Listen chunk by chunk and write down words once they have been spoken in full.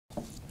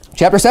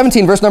Chapter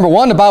 17, verse number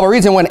 1, the Bible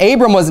reads, and when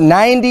Abram was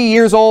 90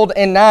 years old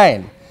and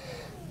 9.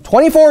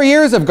 24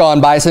 years have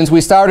gone by since we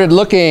started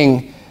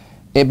looking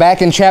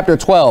back in chapter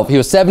 12. He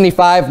was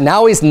 75.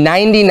 Now he's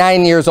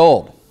 99 years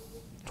old.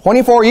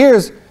 24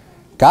 years,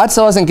 God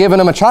still hasn't given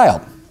him a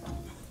child.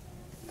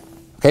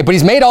 Okay, but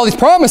he's made all these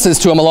promises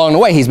to him along the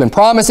way. He's been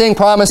promising,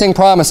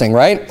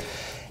 right?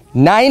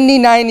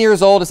 99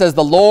 years old, it says,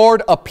 the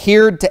Lord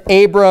appeared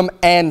to Abram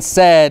and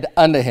said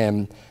unto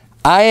him,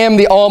 I am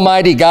the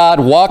Almighty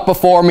God, walk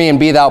before me and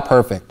be thou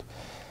perfect.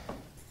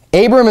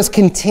 Abram is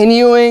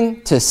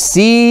continuing to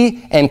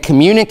see and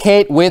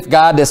communicate with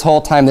God this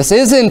whole time. This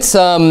isn't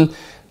some,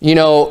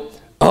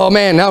 oh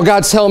man, now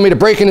God's telling me to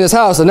break into this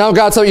house. And now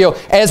God's telling,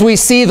 as we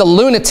see the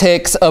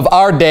lunatics of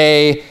our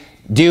day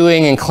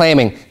doing and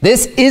claiming.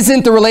 This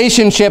isn't the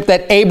relationship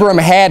that Abram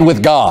had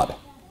with God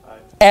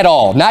at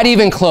all, not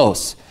even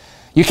close.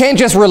 You can't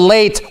just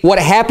relate what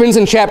happens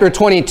in chapter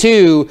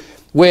 22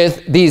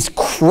 with these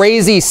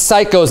crazy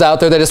psychos out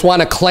there that just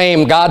want to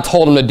claim God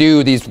told them to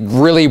do these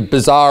really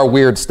bizarre,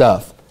 weird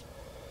stuff.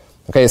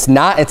 Okay, it's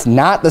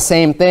not the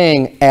same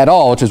thing at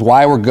all, which is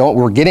why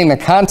we're getting the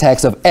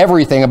context of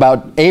everything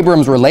about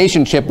Abram's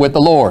relationship with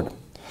the Lord.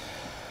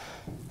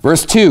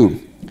 Verse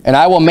 2, and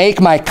I will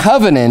make my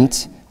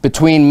covenant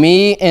between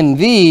me and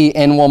thee,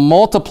 and will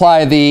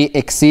multiply thee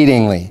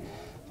exceedingly.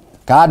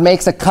 God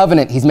makes a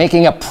covenant. He's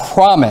making a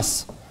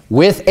promise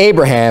with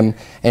Abraham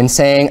and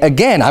saying,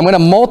 again, I'm going to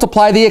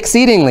multiply thee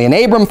exceedingly. And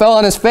Abram fell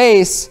on his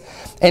face,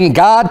 and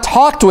God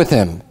talked with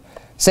him,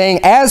 saying,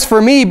 as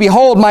for me,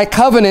 behold, my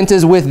covenant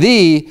is with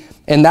thee,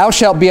 and thou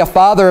shalt be a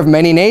father of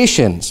many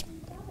nations.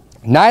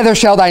 Neither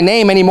shall thy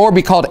name any more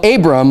be called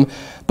Abram,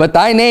 but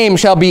thy name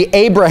shall be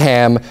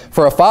Abraham,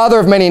 for a father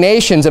of many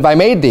nations have I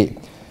made thee.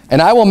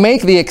 And I will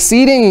make thee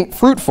exceeding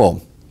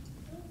fruitful,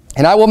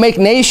 and I will make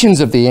nations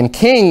of thee, and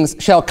kings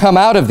shall come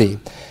out of thee.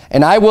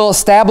 And I will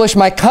establish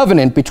my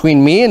covenant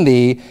between me and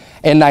thee,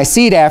 and thy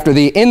seed after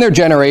thee in their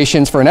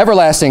generations for an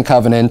everlasting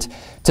covenant,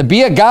 to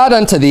be a God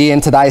unto thee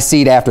and to thy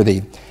seed after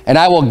thee. And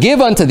I will give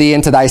unto thee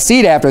and to thy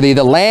seed after thee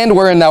the land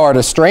wherein thou art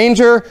a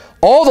stranger,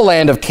 all the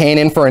land of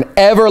Canaan for an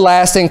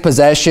everlasting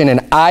possession,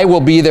 and I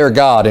will be their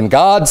God. And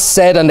God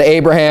said unto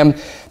Abraham,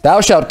 thou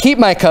shalt keep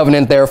my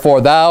covenant,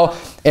 therefore, thou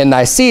and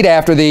thy seed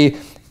after thee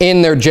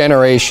in their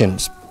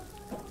generations.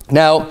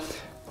 Now,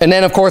 and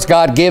then, of course,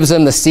 God gives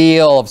him the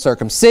seal of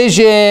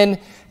circumcision.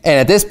 And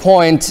at this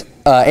point,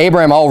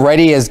 Abraham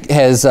already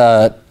has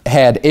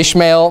had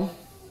Ishmael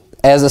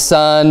as a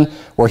son,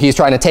 where he's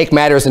trying to take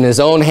matters in his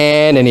own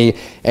hand, and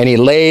he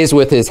lays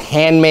with his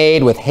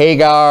handmaid, with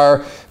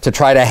Hagar, to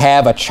try to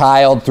have a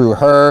child through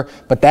her.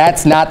 But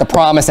that's not the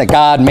promise that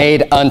God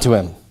made unto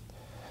him.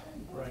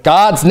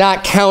 God's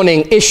not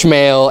counting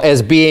Ishmael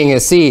as being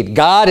his seed.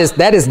 That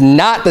is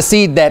not the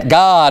seed that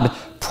God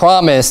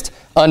promised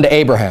unto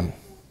Abraham.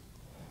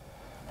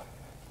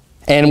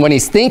 And when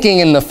he's thinking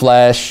in the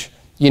flesh,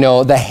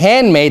 the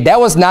handmaid, that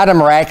was not a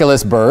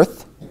miraculous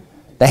birth.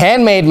 The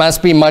handmaid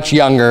must be much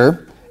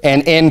younger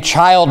and in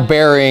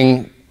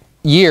childbearing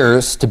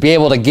years to be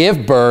able to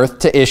give birth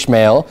to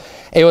Ishmael.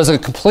 It was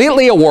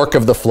completely a work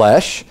of the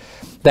flesh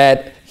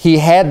that he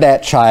had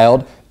that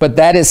child, but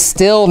that is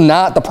still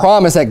not the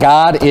promise that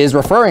God is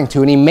referring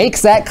to. And he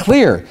makes that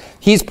clear.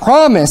 He's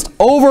promised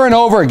over and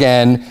over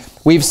again.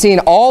 We've seen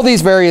all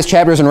these various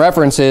chapters and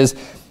references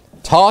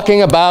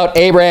talking about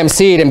Abraham's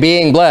seed and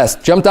being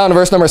blessed. Jump down to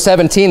verse number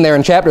 17 there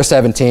in chapter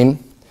 17.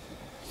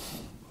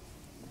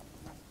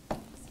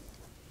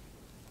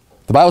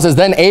 The Bible says,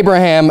 then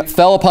Abraham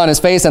fell upon his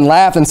face and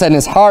laughed and said, in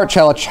his heart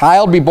shall a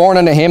child be born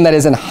unto him that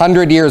is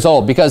 100 years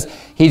old. Because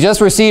he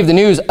just received the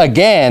news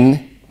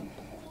again,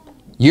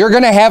 you're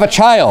going to have a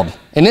child.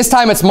 And this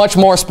time it's much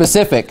more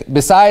specific.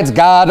 Besides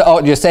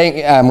God just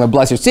saying, I'm going to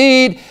bless your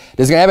seed,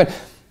 this is going to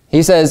happen.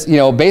 He says,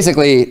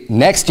 basically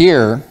next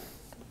year,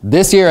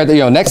 next year at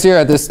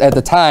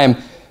the time,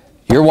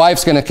 your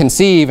wife's going to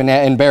conceive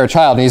and bear a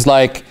child. And he's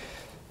like,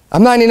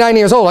 I'm 99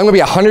 years old. I'm going to be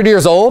 100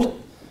 years old.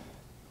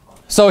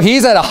 So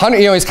he's at 100,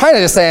 he's kind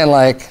of just saying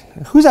like,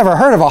 who's ever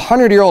heard of a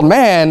 100-year-old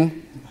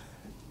man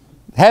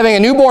having a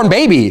newborn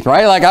baby,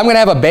 right? Like, I'm going to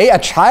have a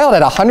child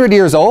at 100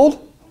 years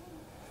old?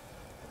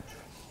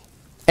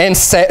 And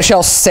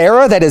shall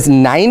Sarah that is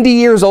 90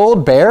 years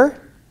old bear?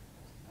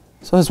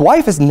 So his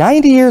wife is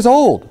 90 years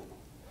old.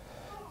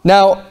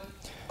 Now,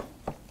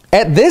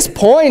 at this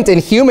point in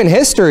human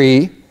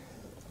history,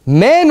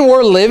 men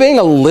were living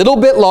a little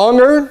bit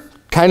longer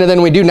kind of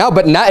than we do now,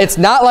 but it's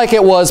not like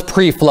it was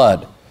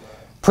pre-flood.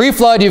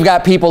 Pre-flood, you've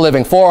got people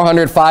living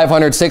 400,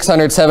 500,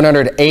 600,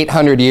 700,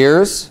 800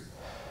 years.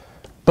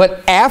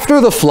 But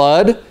after the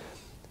flood,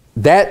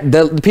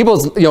 the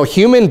people's,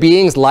 human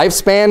beings'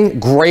 lifespan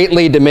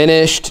greatly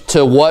diminished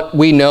to what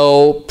we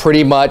know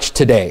pretty much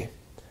today.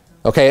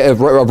 Okay, a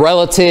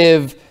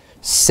relative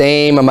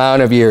same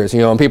amount of years.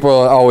 And people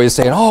are always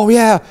saying, oh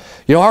yeah,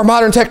 our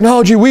modern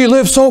technology, we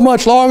live so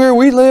much longer.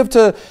 We live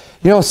to,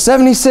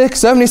 76,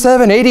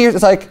 77, 80 years.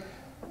 It's like,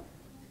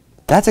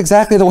 that's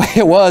exactly the way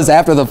it was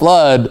after the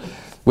flood.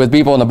 with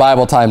people in the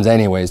Bible times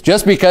anyways.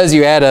 Just because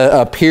you had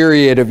a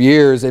period of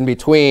years in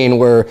between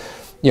where,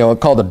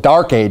 called the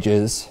Dark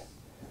Ages,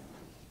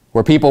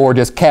 where people were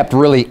just kept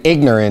really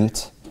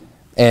ignorant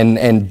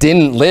and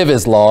didn't live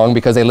as long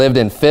because they lived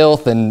in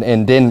filth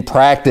and didn't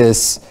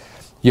practice,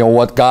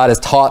 what God has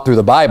taught through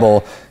the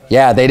Bible.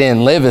 Yeah, they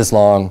didn't live as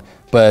long,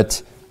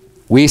 but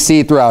we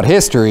see throughout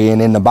history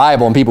and in the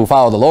Bible and people who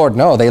follow the Lord,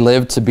 no, they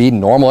lived to be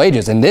normal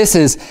ages. And this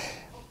is,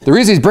 the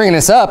reason he's bringing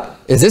this up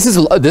is this is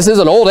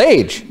an old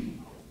age.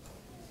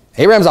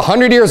 Abraham's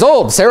 100 years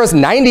old. Sarah's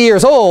 90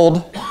 years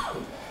old.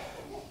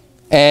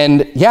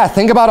 And yeah,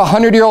 think about a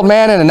 100-year-old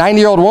man and a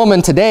 90-year-old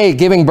woman today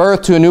giving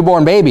birth to a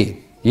newborn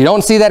baby. You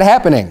don't see that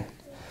happening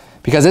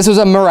because this was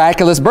a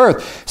miraculous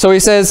birth. So he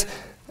says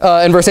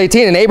in verse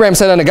 18, and Abraham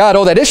said unto God,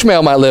 oh, that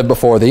Ishmael might live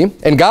before thee.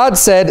 And God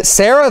said,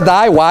 Sarah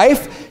thy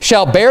wife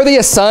shall bear thee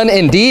a son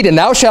indeed, and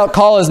thou shalt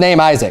call his name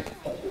Isaac.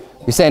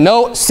 He's saying,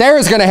 no,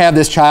 Sarah's going to have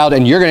this child,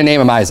 and you're going to name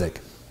him Isaac.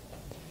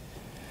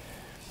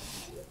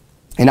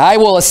 And I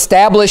will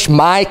establish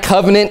my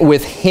covenant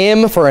with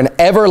him for an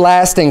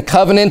everlasting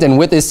covenant and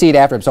with his seed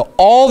after him. So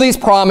all these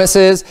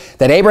promises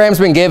that Abraham's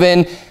been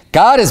given,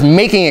 God is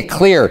making it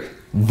clear.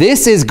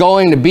 This is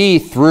going to be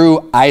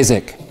through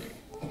Isaac.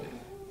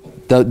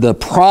 The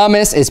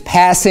promise is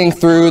passing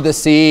through the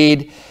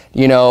seed.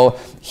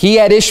 He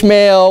had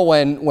Ishmael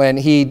when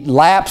he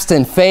lapsed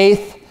in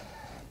faith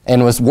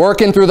and was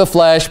working through the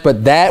flesh,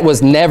 but that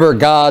was never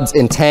God's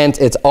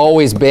intent. It's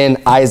always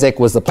been Isaac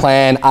was the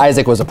plan.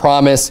 Isaac was a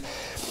promise.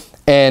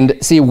 And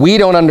see, we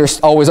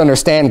don't always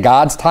understand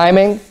God's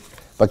timing,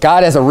 but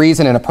God has a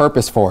reason and a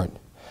purpose for it.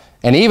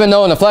 And even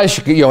though in the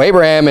flesh,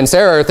 Abraham and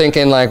Sarah are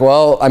thinking like,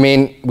 well,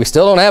 we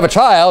still don't have a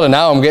child, and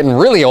now I'm getting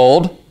really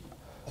old.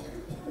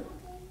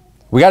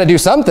 We got to do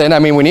something.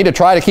 We need to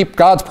try to keep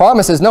God's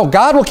promises. No,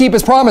 God will keep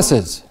his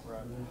promises.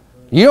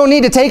 You don't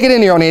need to take it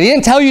in your own hand. He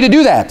didn't tell you to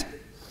do that.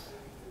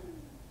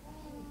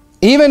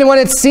 Even when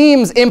it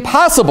seems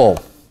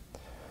impossible.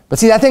 But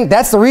see, I think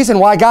that's the reason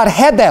why God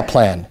had that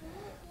plan.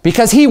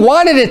 Because he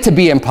wanted it to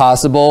be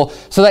impossible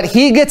so that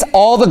he gets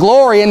all the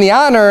glory and the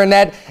honor and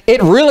that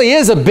it really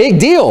is a big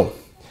deal.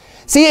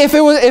 See,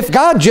 if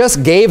God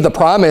just gave the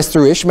promise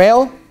through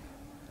Ishmael,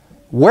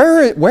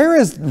 where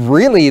is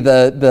really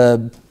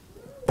the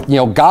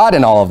God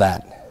in all of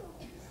that?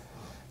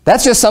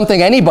 That's just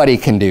something anybody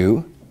can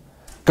do.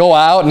 Go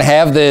out and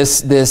have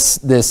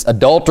this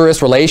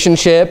adulterous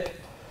relationship,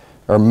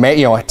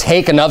 or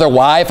take another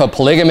wife, a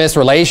polygamous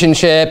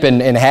relationship,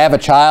 and have a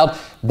child.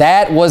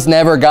 That was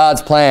never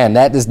God's plan.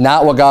 That is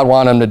not what God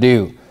wanted him to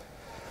do.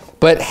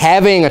 But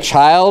having a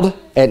child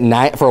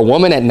for a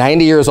woman at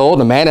 90 years old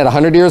and a man at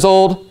 100 years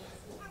old,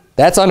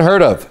 that's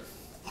unheard of.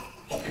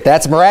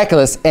 That's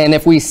miraculous. And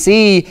if we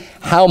see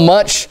how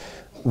much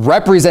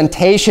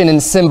representation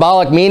and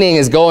symbolic meaning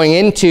is going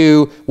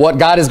into what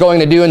God is going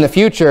to do in the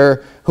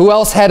future, who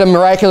else had a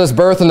miraculous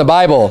birth in the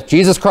Bible?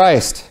 Jesus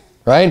Christ,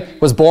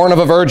 right? Was born of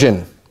a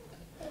virgin.